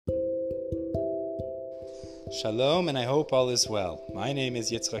Shalom, and I hope all is well. My name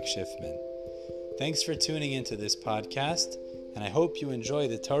is Yitzchak Schiffman. Thanks for tuning into this podcast, and I hope you enjoy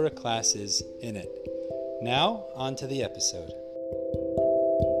the Torah classes in it. Now, on to the episode.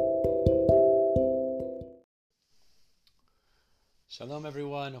 Shalom,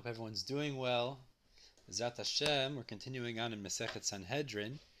 everyone. Hope everyone's doing well. B'ezrat Hashem, we're continuing on in Masechet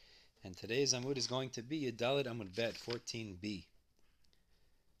Sanhedrin, and today's Amud is going to be Yudalid Amud Bet 14b.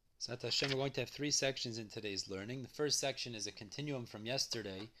 B'ezrat Hashem, we're going to have three sections in today's learning. The first section is a continuum from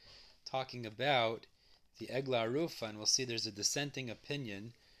yesterday, talking about the eglah arufa, and we'll see there's a dissenting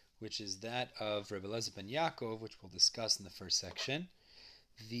opinion, which is that of Rebbe Eliezer ben Yaakov, which we'll discuss in the first section.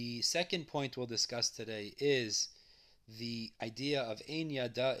 The second point we'll discuss today is the idea of ein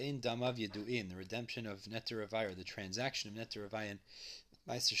yada in damav yedu'in, the redemption of neta reva'i, or the transaction of neta reva'i and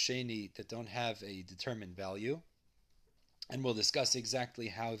maaser sheini that don't have a determined value. And we'll discuss exactly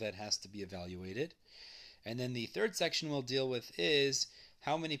how that has to be evaluated. And then the third section we'll deal with is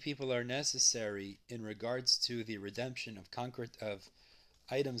how many people are necessary in regards to the redemption of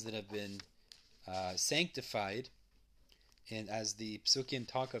items that have been sanctified, and as the psukim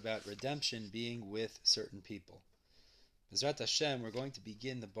talk about redemption being with certain people. B'ezrat Hashem, we're going to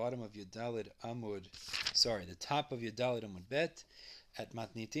begin the top of Yudalid Amud Bet at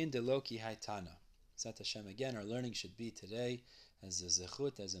Matnitin Deloki Haitana. B'ezrat Hashem, again, our learning should be today as a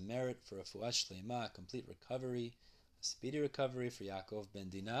zechut, as a merit for a fu'ah shleima, a complete recovery, a speedy recovery for Yaakov ben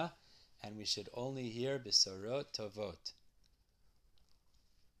Dinah, and we should only hear besorot tovot.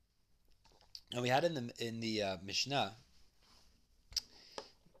 Now we had in the Mishnah,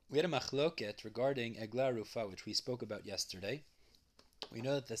 we had a machloket regarding eglah arufa, which we spoke about yesterday. We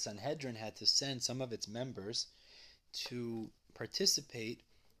know that the Sanhedrin had to send some of its members to participate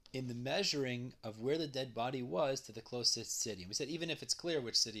in the measuring of where the dead body was to the closest city. We said even if it's clear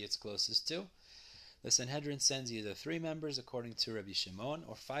which city it's closest to, the Sanhedrin sends either 3 members according to Rabbi Shimon,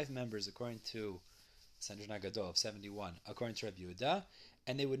 or 5 members according to Sanhedrin Gadol of 71 according to Rabbi Yehuda,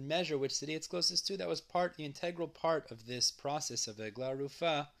 and they would measure which city it's closest to. That was the integral part of this process of eglah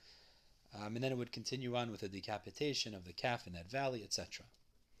arufa, and then it would continue on with the decapitation of the calf in that valley, etc.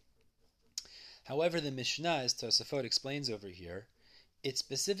 However, the Mishnah, as Tosafot explains over here, it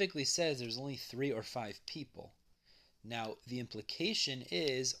specifically says there's only 3 or 5 people. Now, the implication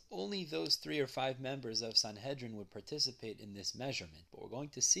is only those 3 or 5 members of Sanhedrin would participate in this measurement. But we're going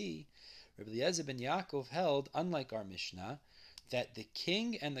to see Rebbe Eliezer ben Yaakov held, unlike our Mishnah, that the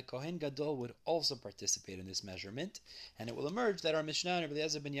king and the Kohen Gadol would also participate in this measurement, and it will emerge that our Mishnah and Rebbe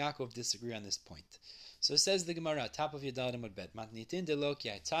Eliezer ben Yaakov disagree on this point. So says the Gemara, top of Yudalid Amud Bet, Matnitin Delo Ki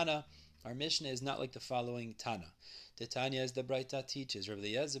Haitana. Our Mishnah is not like the following Tana. The Tanya, as the Braita teaches, Rebbe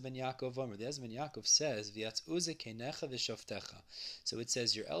Eliezer ben Yaakov says, V'yatz'u zekenecha v'shoftecha. So it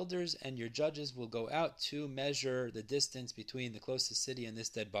says, your elders and your judges will go out to measure the distance between the closest city and this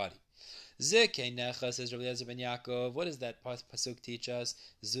dead body. Zekenecha, says Rebbe Eliezer ben Yaakov. What does that pasuk teach us?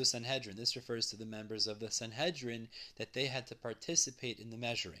 Zu Sanhedrin. This refers to the members of the Sanhedrin, that they had to participate in the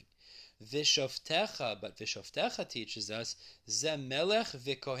measuring. V'shoftecha, but v'shoftecha teaches us, ze melech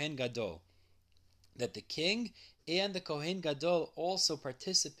v'kohen gadol, that the king and the Kohen Gadol also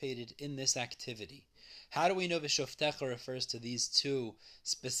participated in this activity. How do we know V'shoftecha refers to these 2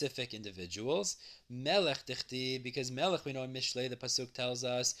 specific individuals? Melech dichti, because Melech, we know in Mishlei, the pasuk tells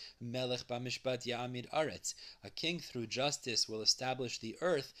us, Melech b'mishpat ya'amid aretz. A king through justice will establish the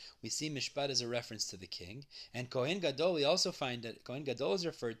earth. We see Mishpat as a reference to the king. And Kohen Gadol, we also find that Kohen Gadol is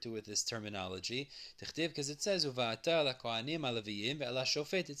referred to with this terminology. Dichti, because it says, Uva'ata la kohanim ha-leviyim ve'ela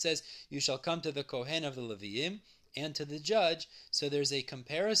shofet. It says, you shall come to the Kohen of the Leviyim and to the judge. So there's a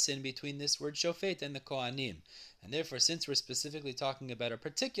comparison between this word shofet and the Kohanim. And therefore, since we're specifically talking about a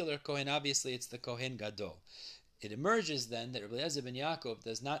particular Kohen, obviously it's the Kohen Gadol. It emerges then that Rebbe Eliezer ben Yaakov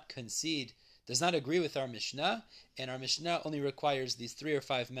does not agree with our Mishnah, and our Mishnah only requires these 3 or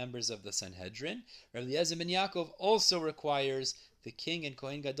 5 members of the Sanhedrin. Rebbe Eliezer ben Yaakov also requires the king and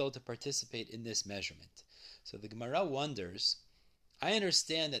Kohen Gadol to participate in this measurement. So the Gemara wonders, I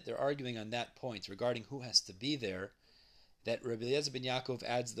understand that they're arguing on that point regarding who has to be there, that Rebbe Eliezer ben Yaakov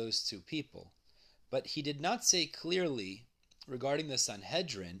adds those 2 people. But he did not say clearly regarding the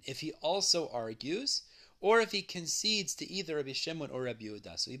Sanhedrin if he also argues or if he concedes to either Rabbi Shimon or Rabbi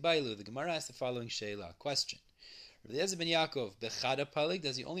Yehuda. So Ibailu, the Gemara asks the following Sheila question. Rebbe Eliezer ben Yaakov, Bechada Palig,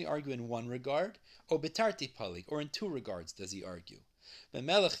 does he only argue in one regard? Or Betarti Palig, or in 2 regards does he argue?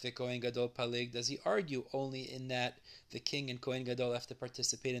 B'melech v'kohen gadol palig, does he argue only in that the king and kohen gadol have to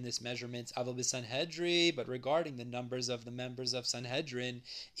participate in this measurement? Aval b'Sanhedrin, but regarding the numbers of the members of Sanhedrin,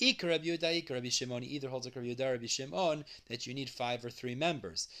 ik Rabbi Yehuda, ik Rabbi Shimon, either holds like Rabbi Yehuda, Rabbi Shimon, that you need 5 or 3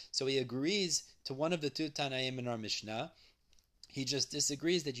 members. So he agrees to one of the 2 Tanaim in our Mishnah. He just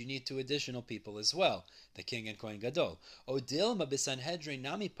disagrees that you need 2 additional people as well, the king and kohen gadol. O dilma b'Sanhedrin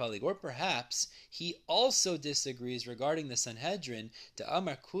nami palig, or perhaps he also disagrees regarding the Sanhedrin to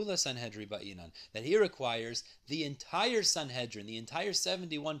amar kula Sanhedrin ba'inan, that he requires the entire Sanhedrin, the entire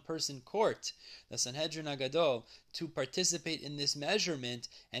 71-person court, the Sanhedrin Agadol, to participate in this measurement,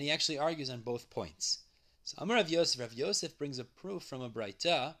 and he actually argues on both points. So Amar Rav Yosef brings a proof from a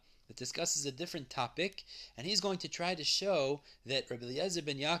Braita that discusses a different topic, and he's going to try to show that Rabbi Eliezer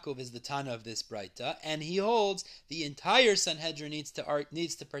ben Yaakov is the Tana of this Braita, and he holds the entire Sanhedrin needs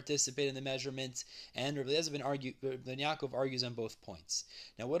to participate in the measurements, and Rabbi Eliezer ben Yaakov argues on both points.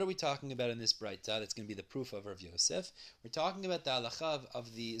 Now, what are we talking about in this Braita that's going to be the proof of Rav Yosef? We're talking about the halacha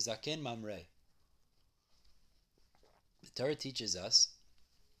of the zaken mamre. The Torah teaches us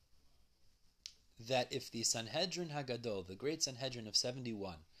that if the Sanhedrin Hagadol, the great Sanhedrin of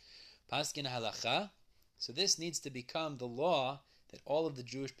 71, paskin halacha, so this needs to become the law that all of the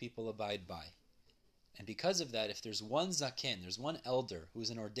Jewish people abide by. And because of that, if there's one zaken, there's one elder who's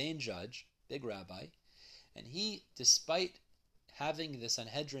an ordained judge, big rabbi, and he, despite having the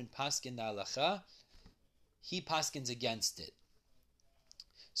Sanhedrin paskin the halacha, he paskins against it.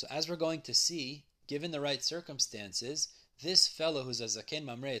 So as we're going to see, given the right circumstances, this fellow who's a zaken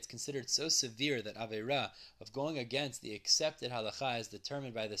mamre, it's considered so severe that aveira of going against the accepted halacha as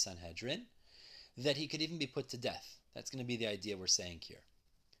determined by the Sanhedrin, that he could even be put to death. That's going to be the idea we're saying here.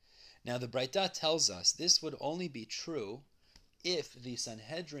 Now the Braita tells us this would only be true if the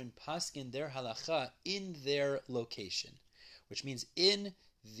Sanhedrin paskin their halacha in their location, which means in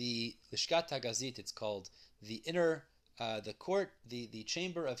the Lishkat HaGazit, it's called the inner the court, the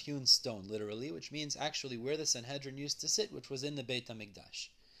chamber of hewn stone, literally, which means actually where the Sanhedrin used to sit, which was in the Beit HaMikdash.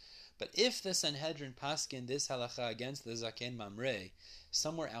 But if the Sanhedrin paskin this halacha against the zaken mamre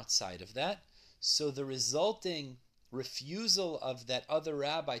somewhere outside of that, so the resulting refusal of that other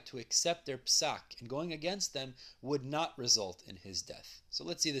rabbi to accept their psak and going against them would not result in his death. So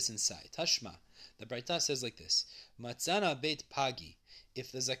let's see this inside. Tashma, the Braita says like this: Matzana Beit Pagi.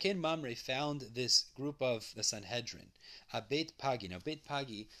 If the zaken mamre found this group of the Sanhedrin, a Beit Pagi. Now, Beit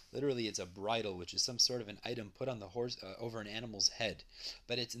Pagi, literally, it's a bridle, which is some sort of an item put on the horse over an animal's head.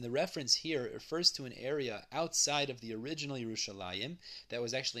 But it's in the reference here, it refers to an area outside of the original Yerushalayim that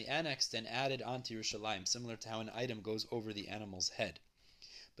was actually annexed and added onto Yerushalayim, similar to how an item goes over the animal's head.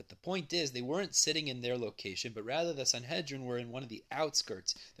 But the point is, they weren't sitting in their location, but rather the Sanhedrin were in one of the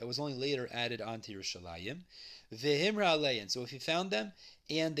outskirts that was only later added onto Yerushalayim. Vehimra alei, and so if he found them,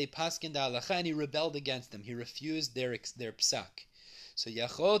 and they paskin da halacha, and he rebelled against them, he refused their psak. So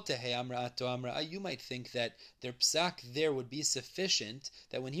yachol tehei amra'ato amra'a, you might think that their psak there would be sufficient,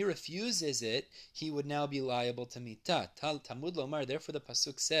 that when he refuses it, he would now be liable to mita. Talmud lomar, therefore the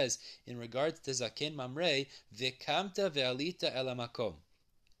pasuk says, in regards to zaken mamre, vekamta ve'alita el hamakom.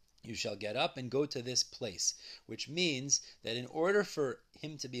 You shall get up and go to this place, which means that in order for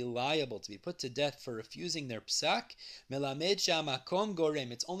him to be liable, to be put to death for refusing their psak, melamed shamakom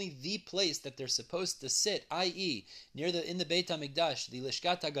gorem, it's only the place that they're supposed to sit, i.e., in the Beit HaMikdash, the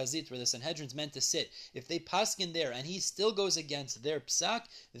Lishkat HaGazit, where the Sanhedrin's meant to sit. If they paskin there and he still goes against their psak,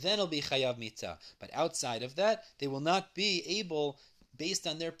 then it'll be chayav mita. But outside of that, they will not be able, based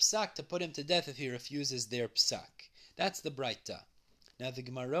on their psak, to put him to death if he refuses their psak. That's the Braita. Now the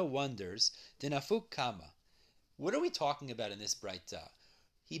Gemara wonders, Dinafuk Kama, what are we talking about in this Braita?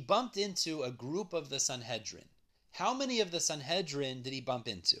 He bumped into a group of the Sanhedrin. How many of the Sanhedrin did he bump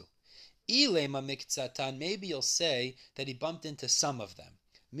into? Ilema Miktsatan, maybe you'll say that he bumped into some of them.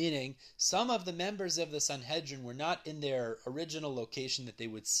 Meaning, some of the members of the Sanhedrin were not in their original location that they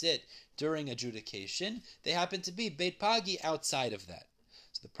would sit during adjudication. They happened to be Beit Pagi outside of that.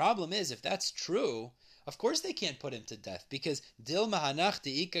 So the problem is, if that's true, of course they can't put him to death, because dil mahanach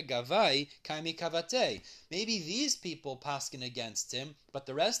deika gavai kaimi kavate. Maybe these people paskin against him, but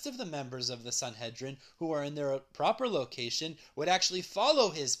the rest of the members of the Sanhedrin who are in their proper location would actually follow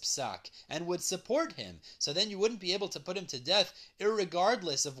his psak and would support him. So then you wouldn't be able to put him to death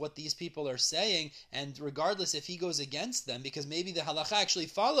irregardless of what these people are saying and regardless if he goes against them, because maybe the halacha actually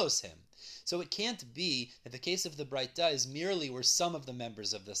follows him. So it can't be that the case of the Braita is merely where some of the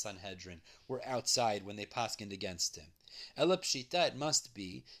members of the Sanhedrin were outside when they paskined against him. Ela pshita, it must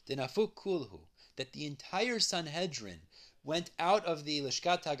be, denafuk kulhu, that the entire Sanhedrin went out of the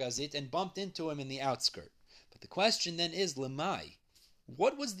Lishkat HaGazit and bumped into him in the outskirt. But the question then is, lemai,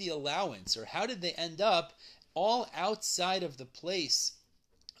 what was the allowance, or how did they end up all outside of the place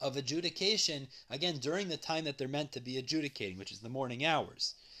of adjudication, again, during the time that they're meant to be adjudicating, which is the morning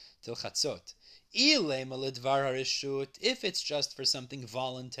hours, till chatzot? If it's just for something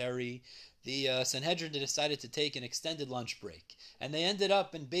voluntary, the Sanhedrin decided to take an extended lunch break, and they ended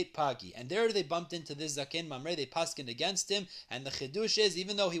up in Beit Pagi, and there they bumped into this Zaken Mamre, they paskined against him, and the Hekdesh is,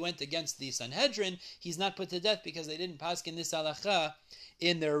 even though he went against the Sanhedrin, he's not put to death because they didn't paskin this halacha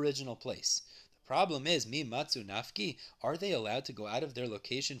in their original place. The problem is, mi matzu nafki, are they allowed to go out of their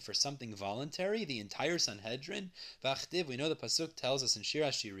location for something voluntary, the entire Sanhedrin? V'achtiv, we know the Pasuk tells us in Shir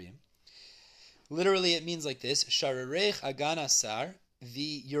HaShirim, literally it means like this, Shararech agan asar,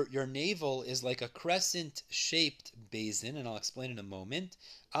 your navel is like a crescent-shaped basin, and I'll explain in a moment.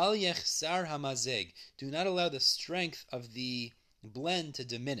 Al yechsar hamazeg, do not allow the strength of the blend to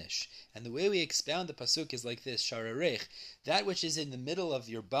diminish. And the way we expound the pasuk is like this: Shararech, that which is in the middle of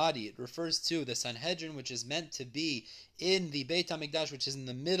your body. It refers to the Sanhedrin, which is meant to be in the Beit HaMikdash, which is in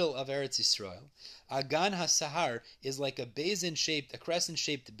the middle of Eretz Yisrael. Agan HaSahar is like a basin-shaped, a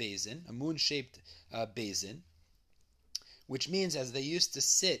crescent-shaped basin, a moon-shaped basin, which means as they used to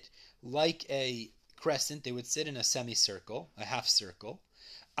sit like a crescent, they would sit in a semicircle, a half circle.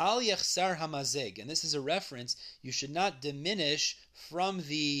 Al yachsar hamazeg, and this is a reference, you should not diminish from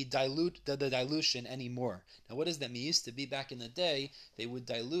the dilution anymore. Now what does that mean? It used to be back in the day, they would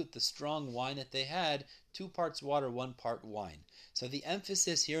dilute the strong wine that they had, 2 parts water, 1 part wine. So the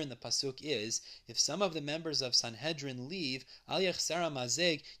emphasis here in the pasuk is, if some of the members of Sanhedrin leave, al yachsar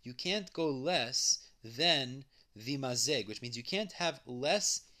hamazeg, you can't go less than the mazeg, which means you can't have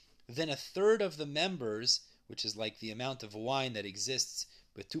less than a third of the members, which is like the amount of wine that exists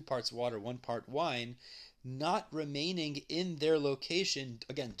with 2 parts water, 1 part wine, not remaining in their location,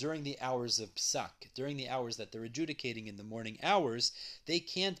 again, during the hours of psak, during the hours that they're adjudicating in the morning hours. They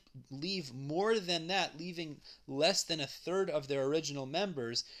can't leave more than that, leaving less than a third of their original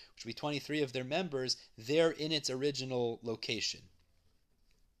members, which would be 23 of their members, there in its original location.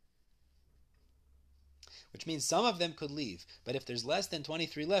 Which means some of them could leave, but if there's less than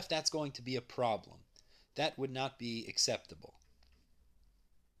 23 left, that's going to be a problem. That would not be acceptable.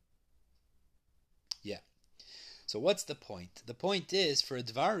 Yeah. So what's the point? The point is, for a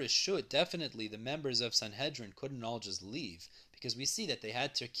dvar reshut, definitely the members of Sanhedrin couldn't all just leave, because we see that they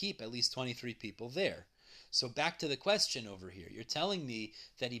had to keep at least 23 people there. So back to the question over here. You're telling me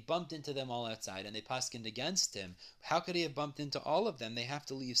that he bumped into them all outside and they paskined against him. How could he have bumped into all of them? They have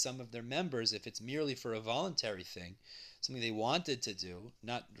to leave some of their members if it's merely for a voluntary thing, something they wanted to do,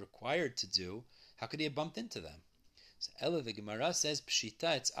 not required to do. How could he have bumped into them? So Ella, the Gemara says,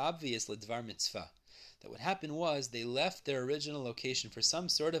 Pshita, it's obvious ledvar mitzvah, that what happened was they left their original location for some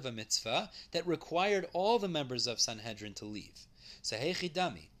sort of a mitzvah that required all the members of Sanhedrin to leave. So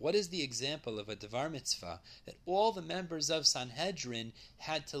hechidami, what is the example of a dvar mitzvah that all the members of Sanhedrin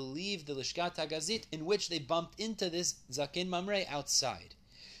had to leave the Lishkat HaGazit, in which they bumped into this Zaken Mamre outside?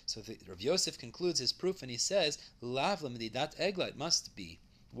 So Rav Yosef concludes his proof and he says, Lav l'medidat eglah, it must be.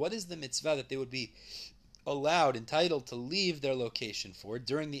 What is the mitzvah that they would be allowed, entitled to leave their location for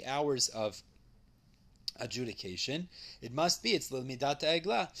during the hours of adjudication? It must be, it's l'midat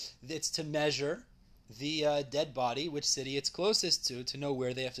eglah, it's to measure the dead body, which city it's closest to know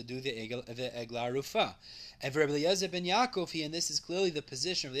where they have to do the eglah arufa. And for Eliezer ben Yaakov, and this is clearly the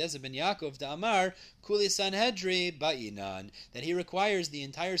position of Eliezer ben Yaakov, the Amar, Kuli Sanhedri Ba'inan, that he requires the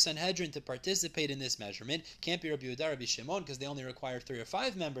entire Sanhedrin to participate in this measurement. Can't be Rabbi Yehuda, Rabbi Shimon, because they only require 3 or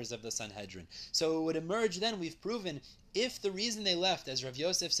 5 members of the Sanhedrin. So it would emerge then, we've proven, if the reason they left, as Rav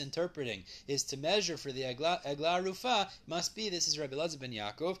Yosef's interpreting, is to measure for the eglah arufa, must be, this is Rabbi Eliezer ben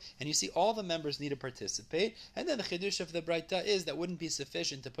Yaakov, and you see all the members need to participate, and then the chiddush of the Braita is that wouldn't be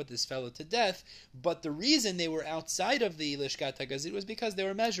sufficient to put this fellow to death, but the reason they were outside of the Lishkat HaGazit was because they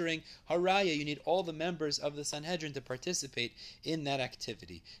were measuring haraya. You need all the members of the Sanhedrin to participate in that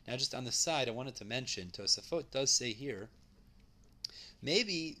activity. Now just on the side, I wanted to mention, Tosafot does say here,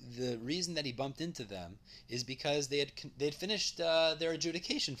 maybe the reason that he bumped into them is because they had finished their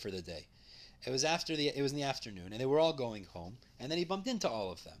adjudication for the day. It was in the afternoon, and they were all going home, and then he bumped into all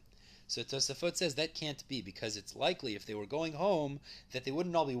of them. So Tosafot says that can't be, because it's likely if they were going home that they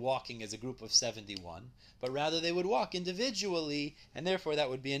wouldn't all be walking as a group of 71, but rather they would walk individually, and therefore that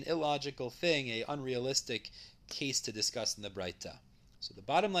would be an illogical thing, an unrealistic case to discuss in the Braita. So the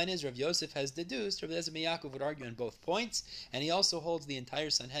bottom line is, Rav Yosef has deduced, Rav Eliezer ben Yaakov would argue on both points, and he also holds the entire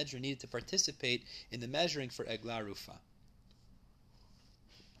Sanhedrin needed to participate in the measuring for eglah arufa.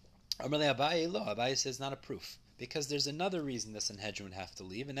 Amarle Abaye lo, Abaye says not a proof. because there's another reason the Sanhedrin would have to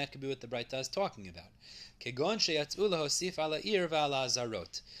leave, and that could be what the Braita is talking about. Kegon sheyatzu lahosif ala ir va'ala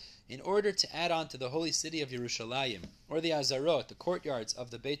azarot. In order to add on to the holy city of Yerushalayim, or the azarot, the courtyards of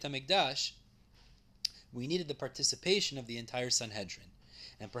the Beit HaMikdash, we needed the participation of the entire Sanhedrin.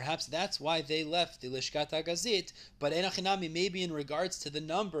 And perhaps that's why they left the Lishkat HaGazit, but Enochinami, maybe in regards to the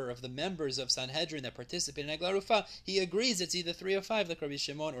number of the members of Sanhedrin that participate in eglah arufa, he agrees it's either 3 or 5, like Rabbi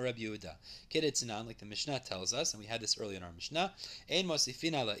Shimon or Rabbi Yehuda. Keretzinan, like the Mishnah tells us, and we had this earlier in our Mishnah, Ein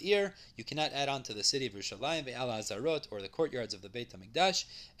mosifin ala ir, you cannot add on to the city of Yerushalayim, ve'ala azarot, or the courtyards of the Beit HaMikdash,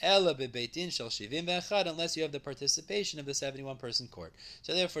 ela bebeitin shel shivim ve'echad, unless you have the participation of the 71-person court.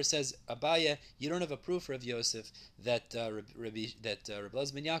 So therefore says Abaye, you don't have a proof of Yosef that Rabbi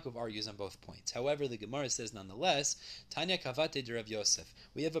Ben Yaakov argues on both points. However, the Gemara says nonetheless, Tanya Kavate de Rav Yosef.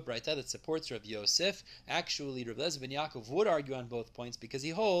 We have a Braita that supports Rav Yosef. Actually, Rav Ben Yaakov would argue on both points because he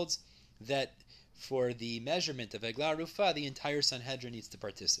holds that for the measurement of eglah arufa, the entire Sanhedrin needs to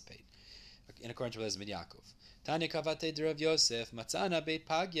participate, in accordance with Rav Ben Yaakov. Tanya Kavate de Rav Yosef, Matzana Beit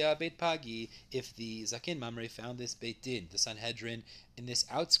Pagya, Beit Pagi. If the Zakin Mamre found this Beit Din, the Sanhedrin, in this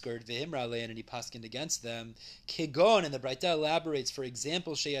outskirt, Vehimra Lein, and he paskined against them, Kegon, and the Braita elaborates, for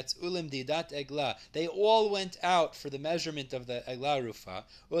example, Sheyatz Ulim Didat Eglah, they all went out for the measurement of the eglah arufa,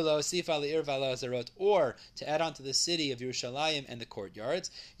 Ula Osif Ali'ir Vala Azarot, or to add on to the city of Yerushalayim and the courtyards,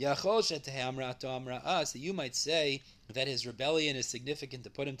 Yachol Shetehei To Amra, so you might say that his rebellion is significant to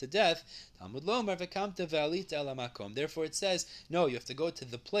put him to death. Talmud Lomar V'kamta Ve'alita El Makom. Therefore it says, no, you have to go to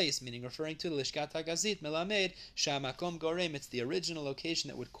the place, meaning referring to the Lishkat HaGazit, Melamed, Sha'amakom Gorem. It's the original location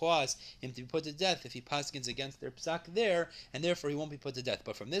that would cause him to be put to death if he paskins against their psak there, and therefore he won't be put to death.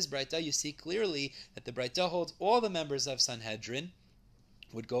 But from this Braita, you see clearly that the Braita holds all the members of Sanhedrin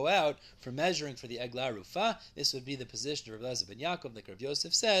would go out for measuring for the eglah arufa. This would be the position of Rav Ben Yaakov, like Rav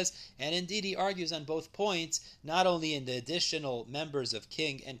Yosef says, and indeed he argues on both points, not only in the additional members of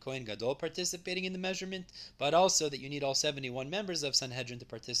King and Kohen Gadol participating in the measurement, but also that you need all 71 members of Sanhedrin to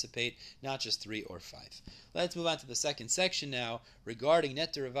participate, not just 3 or 5. Let's move on to the second section now, regarding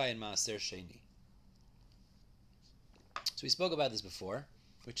neta, reva'i, and maaser sheini. So we spoke about this before,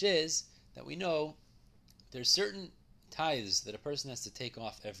 which is that we know there's certain tithes that a person has to take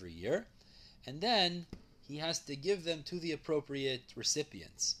off every year, and then he has to give them to the appropriate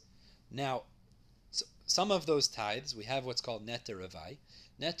recipients. Now, some of those tithes, we have what's called neta, reva'i.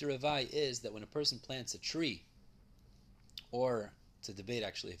 Neta, reva'i is that when a person plants a tree, or it's a debate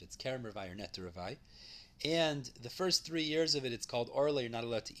actually if it's kerem reva'i or neta, reva'i, and the first 3 years of it, it's called orla, you're not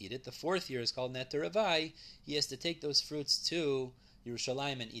allowed to eat it. The 4th year is called neta, reva'i. He has to take those fruits to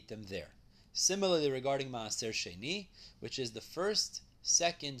Yerushalayim and eat them there. Similarly, regarding maaser sheini, which is the 1st,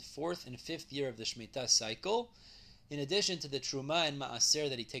 2nd, 4th, and 5th year of the Shemitah cycle, in addition to the truma and maaser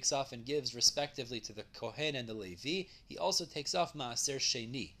that he takes off and gives respectively to the Kohen and the Levi, he also takes off maaser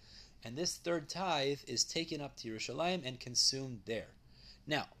sheini. And this 3rd tithe is taken up to Yerushalayim and consumed there.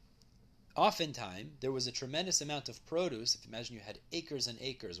 Now, oftentimes, there was a tremendous amount of produce. If you imagine you had acres and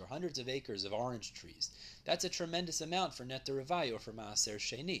acres or hundreds of acres of orange trees, that's a tremendous amount for neta, reva'i or for maaser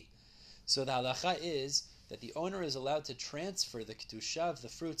sheini. So the halacha is that the owner is allowed to transfer the kedusha of the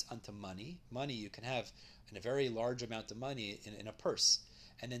fruits onto money. Money you can have in a very large amount of money in a purse,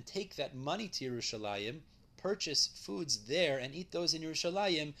 and then take that money to Yerushalayim, purchase foods there, and eat those in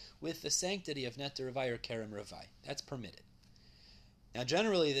Yerushalayim with the sanctity of neta, reva'i or kerem reva'i. That's permitted. Now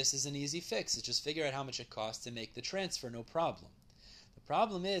generally this is an easy fix. It's just figure out how much it costs to make the transfer, no problem. The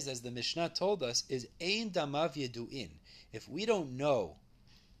problem is, as the Mishnah told us, is ein damav yedu'in. If we don't know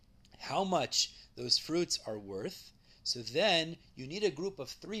how much those fruits are worth, so then you need a group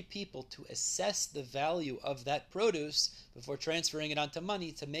of 3 people to assess the value of that produce before transferring it onto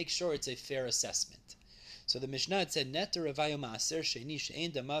money to make sure it's a fair assessment. So the Mishnah had said, neta, reva'i, maaser sheini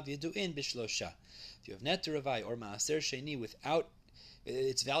she'ein damav yedu'in bishlosha. If you have neta, reva'i or maaser sheini without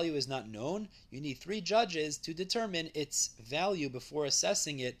its value is not known, you need 3 judges to determine its value before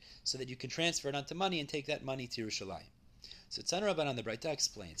assessing it so that you can transfer it onto money and take that money to Yerushalayim. So Tzana Rabbanan, the Braita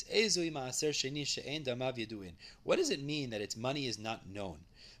explains, Ezui maaser sheini she'ein damav yedu'in. What does it mean that its money is not known?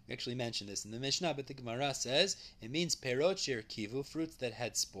 We actually mentioned this in the Mishnah, but the Gemara says it means perot she'erkivu, fruits that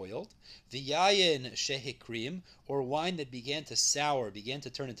had spoiled, v'yayin shehikrim, or wine that began to sour, began to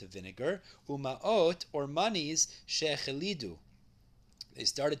turn into vinegar, umaot, or monies shechelidu, they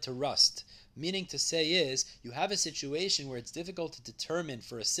started to rust. Meaning to say is, you have a situation where it's difficult to determine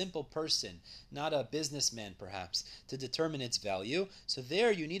for a simple person, not a businessman perhaps, to determine its value. So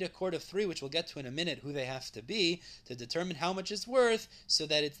there you need a court of 3, which we'll get to in a minute who they have to be, to determine how much it's worth, so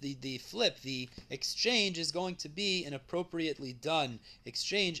that it's the exchange is going to be an appropriately done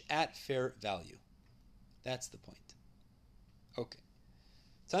exchange at fair value. That's the point. Okay.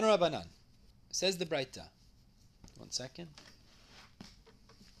 Tanu Rabbanan. Says the Braita. 1 second.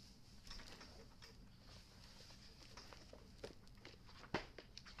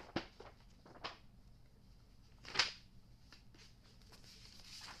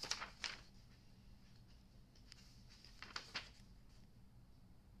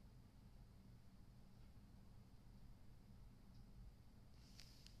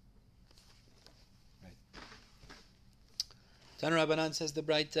 Tanu Rabbanan, says the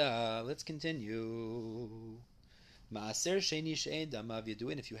Braita. Let's continue. Maaser sheini she'en damav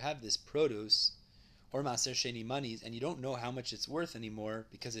yaduin. If you have this produce, or maaser sheini monies, and you don't know how much it's worth anymore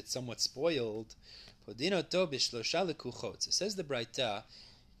because it's somewhat spoiled, podinoto bishlosha lekuchot. So says the Braita,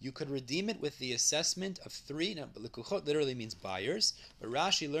 you could redeem it with the assessment of 3. Now, lekuchot literally means buyers, but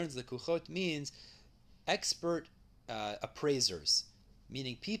Rashi learns lekuchot means expert appraisers,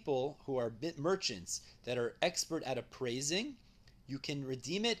 meaning people who are merchants that are expert at appraising. You can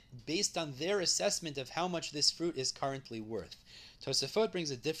redeem it based on their assessment of how much this fruit is currently worth. Tosafot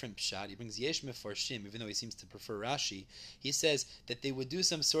brings a different pshat. He brings Yesh Mefarshim, even though he seems to prefer Rashi. He says that they would do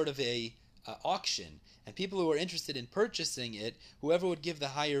some sort of a auction, and people who are interested in purchasing it, whoever would give the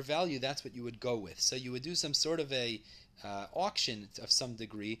higher value, that's what you would go with. So you would do some sort of a auction of some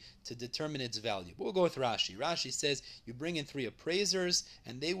degree to determine its value. But we'll go with Rashi. Rashi says you bring in 3 appraisers,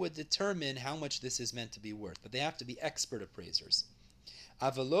 and they would determine how much this is meant to be worth. But they have to be expert appraisers.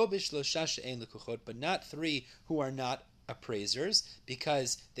 Avalo b'shlosha she'en lekuchot, but not 3 who are not appraisers,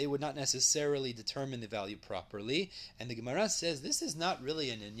 because they would not necessarily determine the value properly. And the Gemara says this is not really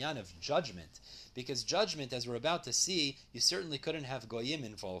an inyan of judgment, because judgment, as we're about to see, you certainly couldn't have goyim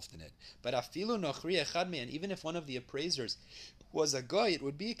involved in it. But afilu nochri echad me'an, even if one of the appraisers was a goy, it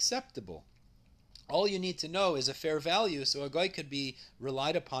would be acceptable. All you need to know is a fair value, so a guy could be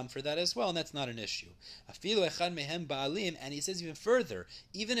relied upon for that as well, and that's not an issue. Afilu echad mehem ba'alim, and he says even further,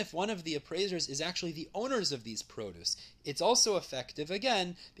 even if one of the appraisers is actually the owners of these produce, it's also effective,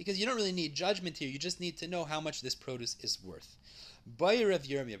 again, because you don't really need judgment here, you just need to know how much this produce is worth. By Rav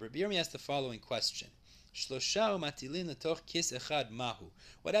Yirmiyah, Rav Yirmiyah asks the following question. What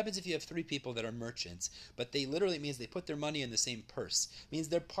happens if you have 3 people that are merchants, but they literally means they put their money in the same purse? It means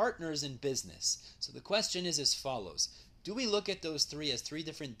they're partners in business. So the question is as follows. Do we look at those 3 as 3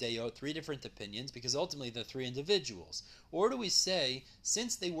 different deyot, 3 different opinions, because ultimately they're 3 individuals? Or do we say,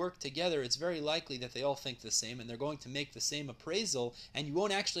 since they work together, it's very likely that they all think the same, and they're going to make the same appraisal, and you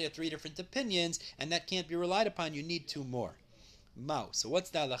won't actually have 3 different opinions, and that can't be relied upon, you need 2 more. Mao. So what's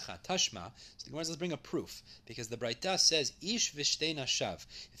the halacha? Tashma. So the Gemara says bring a proof, because the Braita says ish v'shtei nashav.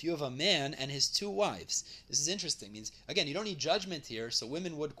 If you have a man and his 2 wives, this is interesting. It means again you don't need judgment here, so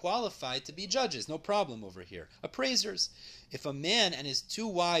women would qualify to be judges. No problem over here. Appraisers. If a man and his 2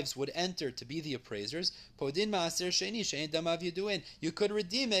 wives would enter to be the appraisers, podin maaser sheini she'en damav yaduin, you could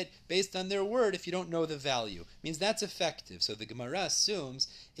redeem it based on their word if you don't know the value. It means that's effective. So the Gemara assumes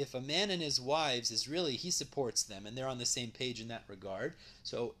if a man and his wives is really, he supports them and they're on the same page in that regard.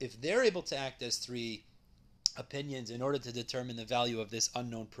 So if they're able to act as 3 opinions in order to determine the value of this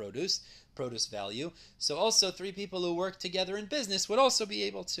unknown produce value, so also 3 people who work together in business would also be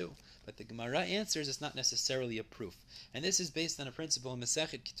able to. But the Gemara answers it's not necessarily a proof. And this is based on a principle in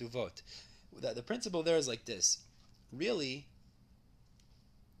Masechet Ketuvot. The principle there is like this. Really,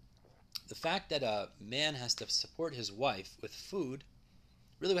 the fact that a man has to support his wife with food,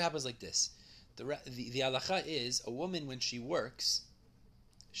 really what happens like this. The halacha is, a woman when she works,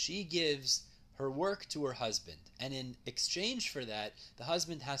 she gives her work to her husband. And in exchange for that, the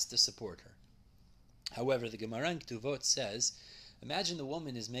husband has to support her. However, the Gemara in Ketuvot says, imagine the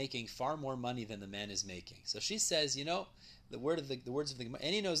woman is making far more money than the man is making. So she says, the words of the Gemara,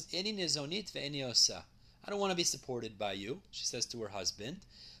 eni nizonit ve'eni osa. I don't want to be supported by you, she says to her husband.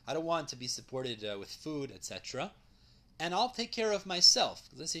 I don't want to be supported with food, etc. And I'll take care of myself.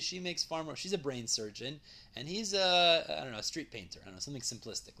 Let's say she makes far more. She's a brain surgeon, and he's a street painter. I don't know, something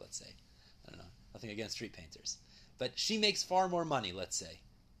simplistic, let's say. I don't know, nothing against street painters. But she makes far more money, let's say.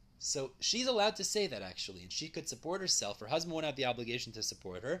 So she's allowed to say that, actually, and she could support herself. Her husband won't have the obligation to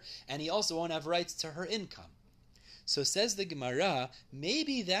support her, and he also won't have rights to her income. So says the Gemara,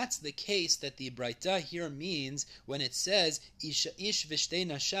 maybe that's the case that the Braita here means when it says ish v'shtei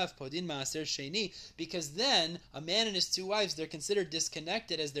nashav podin maaser sheini, because then a man and his 2 wives, they're considered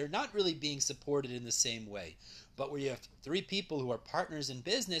disconnected as they're not really being supported in the same way. But where you have 3 people who are partners in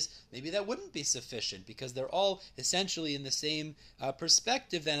business, maybe that wouldn't be sufficient because they're all essentially in the same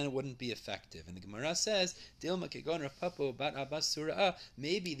perspective, then it wouldn't be effective. And the Gemara says, Dilma kegon Rav Papa bat Abbas Surah.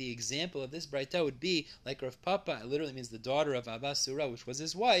 Maybe the example of this Braita would be like Rav Papa, it literally means the daughter of Abbas Surah, which was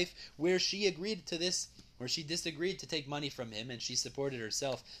his wife, where she agreed to this where she disagreed to take money from him and she supported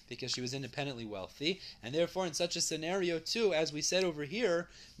herself because she was independently wealthy, and therefore in such a scenario too, as we said over here,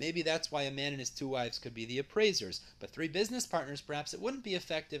 maybe that's why a man and his two wives could be the appraisers. But three business partners, perhaps it wouldn't be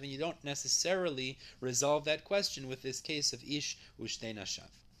effective, and you don't necessarily resolve that question with this case of ish u'shtei nashav.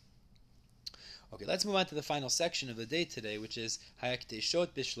 Okay, let's move on to the final section of the day today, which is hekdeshot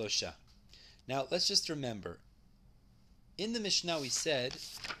bishlosha. Now, let's just remember, in the Mishnah we said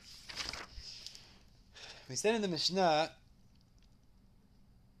in the Mishnah,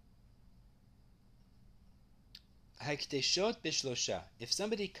 hekdeshot bishlosha, if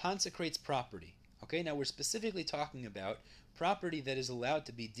somebody consecrates property, okay, now we're specifically talking about property that is allowed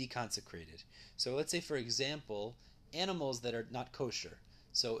to be deconsecrated. So let's say, for example, animals that are not kosher.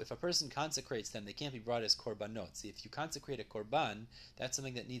 So if a person consecrates them, they can't be brought as korbanot. See, if you consecrate a korban, that's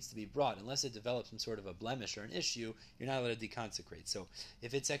something that needs to be brought. Unless it develops some sort of a blemish or an issue, you're not allowed to deconsecrate. So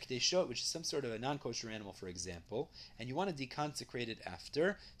if it's hekdeshot, which is some sort of a non-kosher animal, for example, and you want to deconsecrate it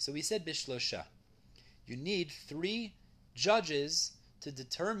after, so we said bishlosha. You need 3 judges to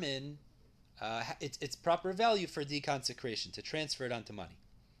determine its proper value for deconsecration, to transfer it onto money.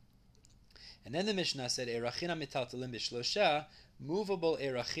 And then the Mishnah said, erachina metaltalim bishlosha, movable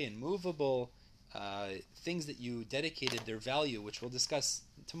erachin, movable things that you dedicated their value, which we'll discuss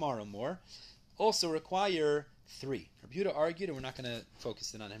tomorrow more, also require 3. Rabbi Yehuda argued, and we're not going to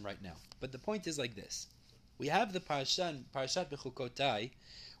focus in on him right now. But the point is like this. We have the Parashat Bechukotai.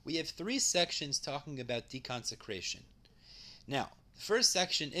 We have 3 sections talking about deconsecration. Now, the first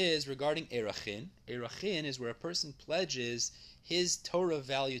section is regarding erachin. Erachin is where a person pledges his Torah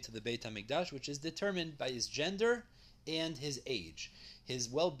value to the Beit HaMikdash, which is determined by his gender and his age. His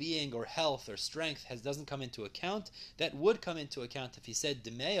well-being or health or strength doesn't come into account. That would come into account if he said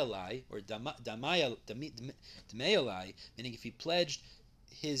Demealai or Demealai, meaning if he pledged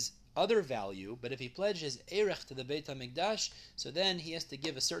his other value, but if he pledged his erech to the Beit HaMikdash, so then he has to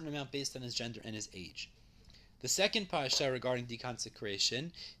give a certain amount based on his gender and his age. The second parasha regarding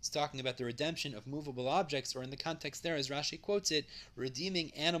deconsecration is talking about the redemption of movable objects, or in the context there, as Rashi quotes it,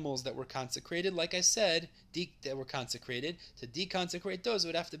 redeeming animals that were consecrated. Like I said, that were consecrated. To deconsecrate those, it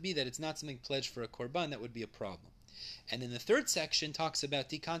would have to be that it's not something pledged for a korban. That would be a problem. And then the third section talks about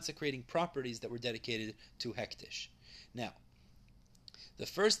deconsecrating properties that were dedicated to hekdesh. Now, the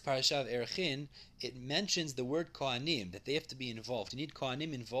first parasha of Erachin, it mentions the word Kohanim, that they have to be involved. You need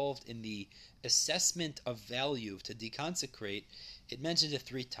Kohanim involved in the assessment of value to deconsecrate. It mentions it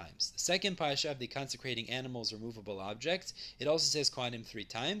 3 times. The second parasha of deconsecrating animals or movable objects, it also says Kohanim 3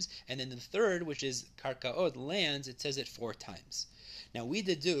 times. And then the third, which is Karkaot, lands, it says it 4 times. Now we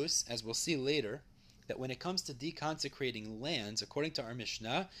deduce, as we'll see later, that when it comes to deconsecrating lands, according to our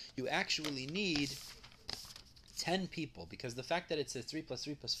Mishnah, you actually need 10 people, because the fact that it says 3 plus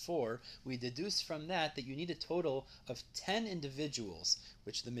 3 plus 4, we deduce from that you need a total of 10 individuals,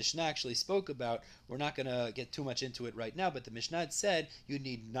 which the Mishnah actually spoke about. We're not going to get too much into it right now, but the Mishnah had said you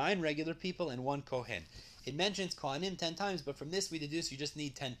need 9 regular people and 1 Kohen. It mentions Kohanim 10 times, but from this we deduce you just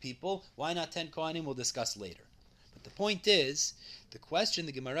need 10 people. Why not 10 Kohanim? We'll discuss later. But the point is, the question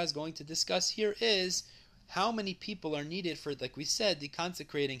the Gemara is going to discuss here is, how many people are needed for, like we said,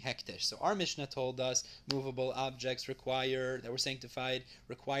 deconsecrating hekdesh? So our Mishnah told us movable objects that were sanctified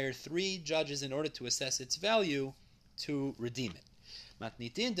require 3 judges in order to assess its value to redeem it.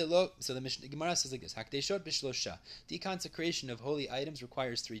 So the Gemara says like this: hekdeshot bishlosha, deconsecration of holy items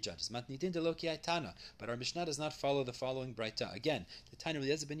requires 3 judges. Matnitin delo ki aitana, but our Mishnah does not follow the following braita. Again, the Tanya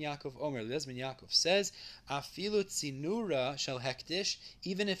Eliezer ben Yaakov Omer, Eliezer ben Yaakov says, afilu tzinura shel hekdesh,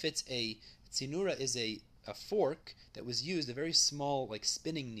 even if it's a tzinura is a fork that was used, a very small, like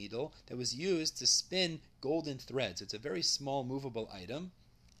spinning needle, that was used to spin golden threads. It's a very small movable item.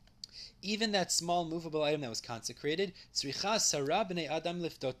 Even that small movable item that was consecrated, tzricha sara b'nei adam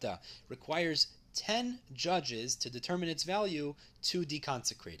liftota, requires 10 judges to determine its value to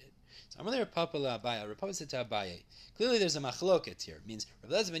deconsecrate it. So Amalei Rapapa Abaye, Rapapa said to Abaye, clearly there's a machloket here. It means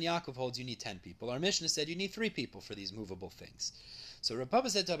Rav Eliezer ben Yaakov holds you need 10 people. Our Mishnah said you need 3 people for these movable things. So Rav Papa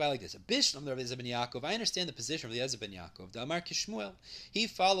said to Abaye like this: Bishlam Rav Eliezer ben Yaakov, I understand the position of Eliezer ben Yaakov. The Amar Kishmuel, he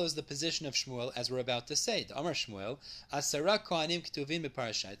follows the position of Shmuel, as we're about to say. The Amar Shmuel, Asara Kohanim Ketuvim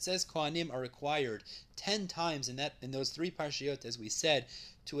beParasha. It says Kohanim are required 10 times in those 3 parashiyot, as we said,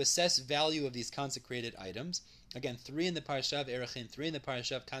 to assess value of these consecrated items. Again, 3 in the parasha of Erachin, 3 in the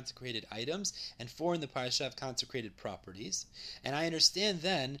parasha of consecrated items, and 4 in the parasha of consecrated properties. And I understand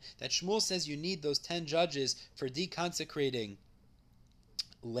then that Shmuel says you need those 10 judges for deconsecrating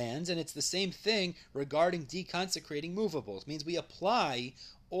lands, and it's the same thing regarding deconsecrating movables. It means we apply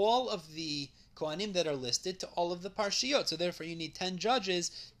all of the Kohanim that are listed to all of the parshiyot. So therefore you need 10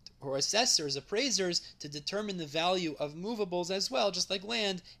 judges or assessors, appraisers, to determine the value of movables as well, just like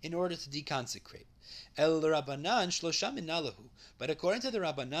land, in order to deconsecrate. El Rabbanan shlosha minalahu. But according to the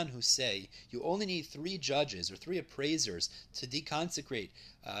Rabbanan, who say you only need 3 judges or 3 appraisers to deconsecrate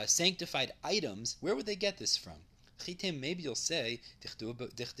sanctified items, where would they get this from? Maybe you'll say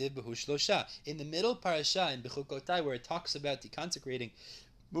in the middle parasha in Bechukotai, where it talks about deconsecrating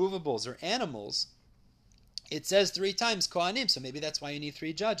movables or animals, it says 3 times kohanim, so maybe that's why you need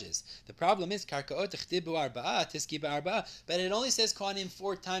 3 judges. The problem is karkaot tichtibu arba'a tiski ba'arba'a, but it only says kohanim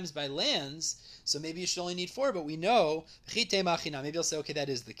 4 times by lands, so maybe you should only need 4. But we know maybe you'll say, okay, that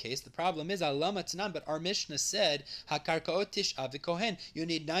is the case. The problem is alama tanan, but our Mishnah said hakarkaot tish'a v'kohen. You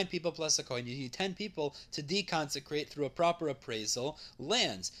need 9 people plus a kohen. You need 10 people to deconsecrate through a proper appraisal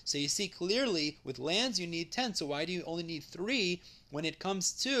lands. So you see clearly with lands you need 10. So why do you only need 3 when it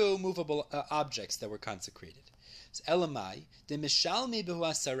comes to movable objects that were consecrated? So elamai de mishalmi behu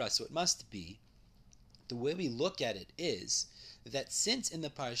asara. So it must be, the way we look at it is that since in the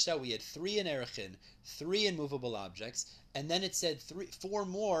parasha we had 3 in erechin, 3 in movable objects, and then it said 4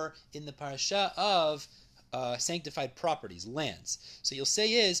 more in the parasha of sanctified properties, lands. So you'll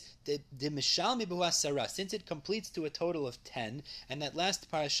say is the mishalmi behu asara, since it completes to a total of 10, and that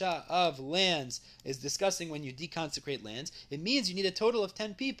last parasha of lands is discussing when you deconsecrate lands, it means you need a total of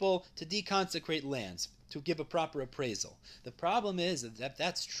 10 people to deconsecrate lands, to give a proper appraisal. The problem is that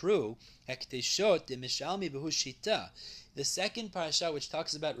that's true. Hekdeshot de mishalmi behu shita. The second parasha, which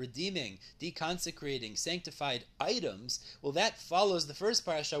talks about redeeming, deconsecrating, sanctified items, well, that follows the first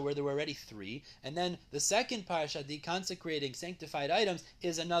parasha where there were already 3, and then the second parasha, deconsecrating, sanctified items,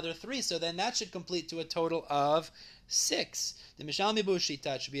 is another 3. So then that should complete to a total of 6. The mishalmi behu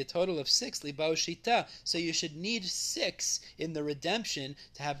shita should be a total of 6. Libao shita. So you should need 6 in the redemption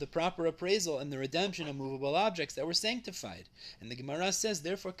to have the proper appraisal and the redemption of movable objects that were sanctified. And the Gemara says,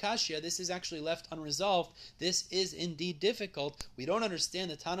 therefore, Kashya, this is actually left unresolved. This is indeed difficult. We don't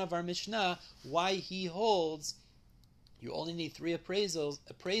understand the Tana of our Mishnah, why he holds you only need 3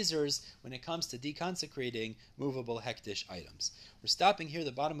 appraisers when it comes to deconsecrating movable hekdesh items. We're stopping here at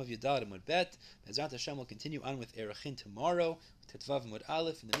the bottom of Yudal Amud Bet. Bezrat Hashem will continue on with Erechin tomorrow, Tetvav Amud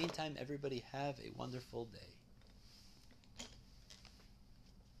Aleph. In the meantime, everybody have a wonderful day.